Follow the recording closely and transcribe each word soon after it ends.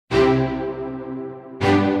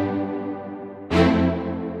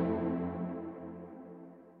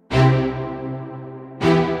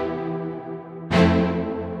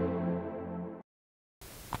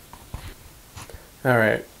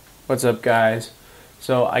Alright, what's up guys?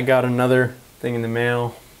 So I got another thing in the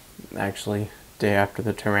mail, actually day after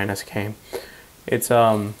the Tyrannus came. It's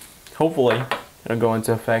hopefully it'll go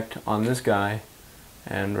into effect on this guy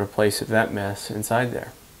and replace that mess inside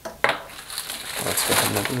there. Let's go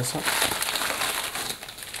ahead and open this up.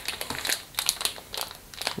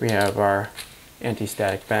 We have our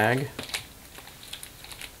anti-static bag.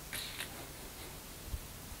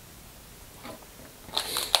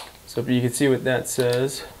 So if you can see what that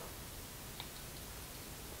says,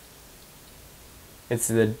 it's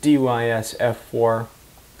the DYS F4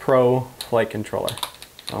 Pro flight controller.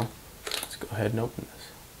 So let's go ahead and open this.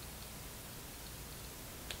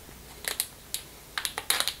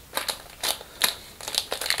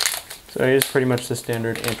 So here's pretty much the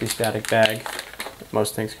standard anti-static bag that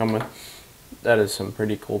most things come with. That is some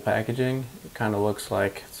pretty cool packaging. It kind of looks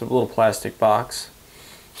like it's a little plastic box.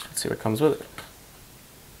 Let's see what comes with it.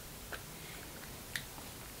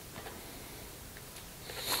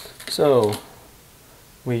 So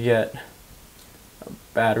we get a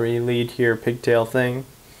battery lead here, pigtail thing.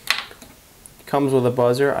 Comes with a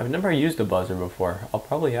buzzer. I've never used a buzzer before. I'll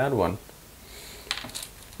probably add one.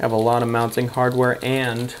 I have a lot of mounting hardware,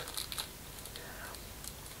 and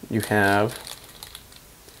you have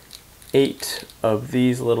 8 of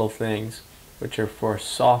these little things, which are for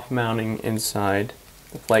soft mounting inside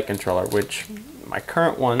the flight controller, which my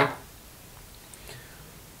current one,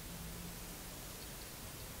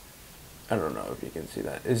 I don't know if you can see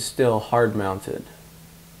that, is still hard mounted.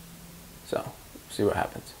 So, see what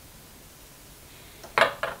happens.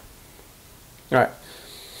 Alright,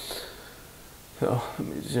 so let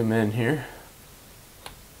me zoom in here.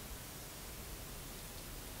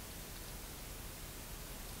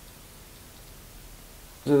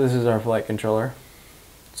 So this is our flight controller.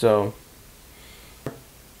 So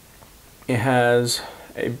it has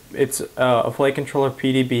it's a flight controller,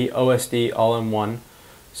 PDB, OSD, all in one.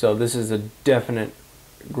 So this is a definite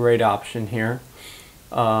great option here.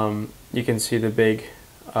 You can see the big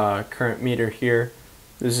current meter here.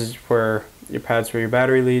 This is where your pads for your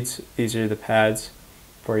battery leads. These are the pads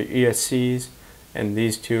for your ESCs, and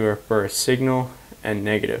these two are for signal and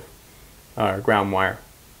negative ground wire.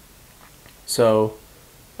 So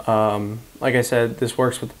like I said, this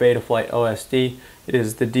works with the BetaFlight OSD. It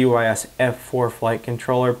is the DYS F4 flight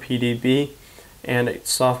controller, PDB, and it's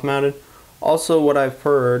soft mounted. Also, what I've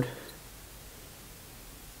heard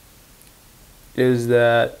is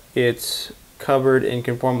that it's covered in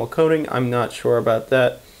conformal coating. I'm not sure about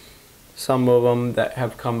that. Some of them that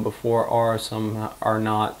have come before are, some are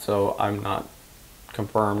not, so I'm not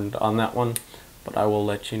confirmed on that one, but I will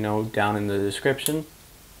let you know down in the description.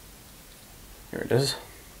 Here it is.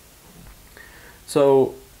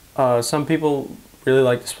 So some people really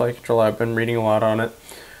like this flight controller. I've been reading a lot on it.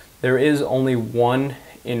 There is only one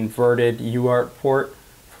inverted UART port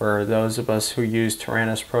for those of us who use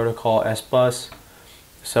Tyrannus Protocol S-Bus.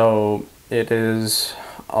 So it is,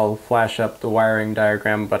 I'll flash up the wiring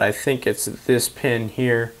diagram, but I think it's this pin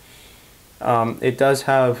here. It does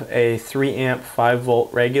have a 3 amp 5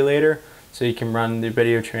 volt regulator, so you can run the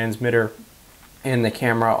video transmitter and the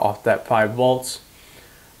camera off that 5 volts.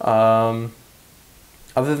 Other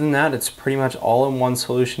than that, it's pretty much all-in-one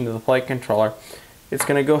solution to the flight controller. It's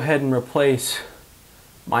going to go ahead and replace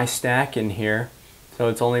my stack in here. So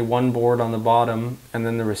it's only one board on the bottom and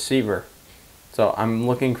then the receiver. So I'm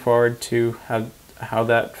looking forward to how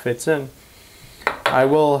that fits in. I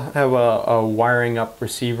will have a wiring up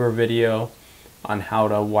receiver video on how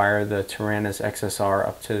to wire the Tyrannus XSR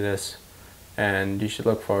up to this, and you should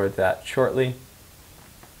look forward to that shortly.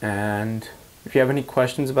 And if you have any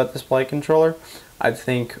questions about this flight controller, I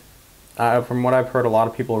think from what I've heard, a lot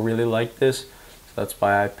of people really like this, so that's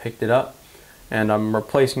why I picked it up. And I'm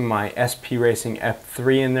replacing my SP Racing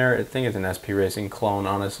F3 in there. I think it's an SP Racing clone,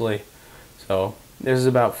 honestly. So this is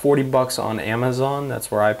about 40 bucks on Amazon. That's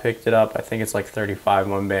where I picked it up. I think it's like 35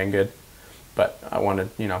 on Banggood, but I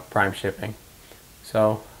wanted, you know, prime shipping.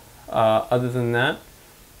 So other than that,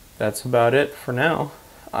 that's about it for now.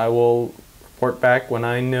 I will report back when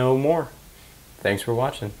I know more. Thanks for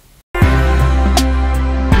watching.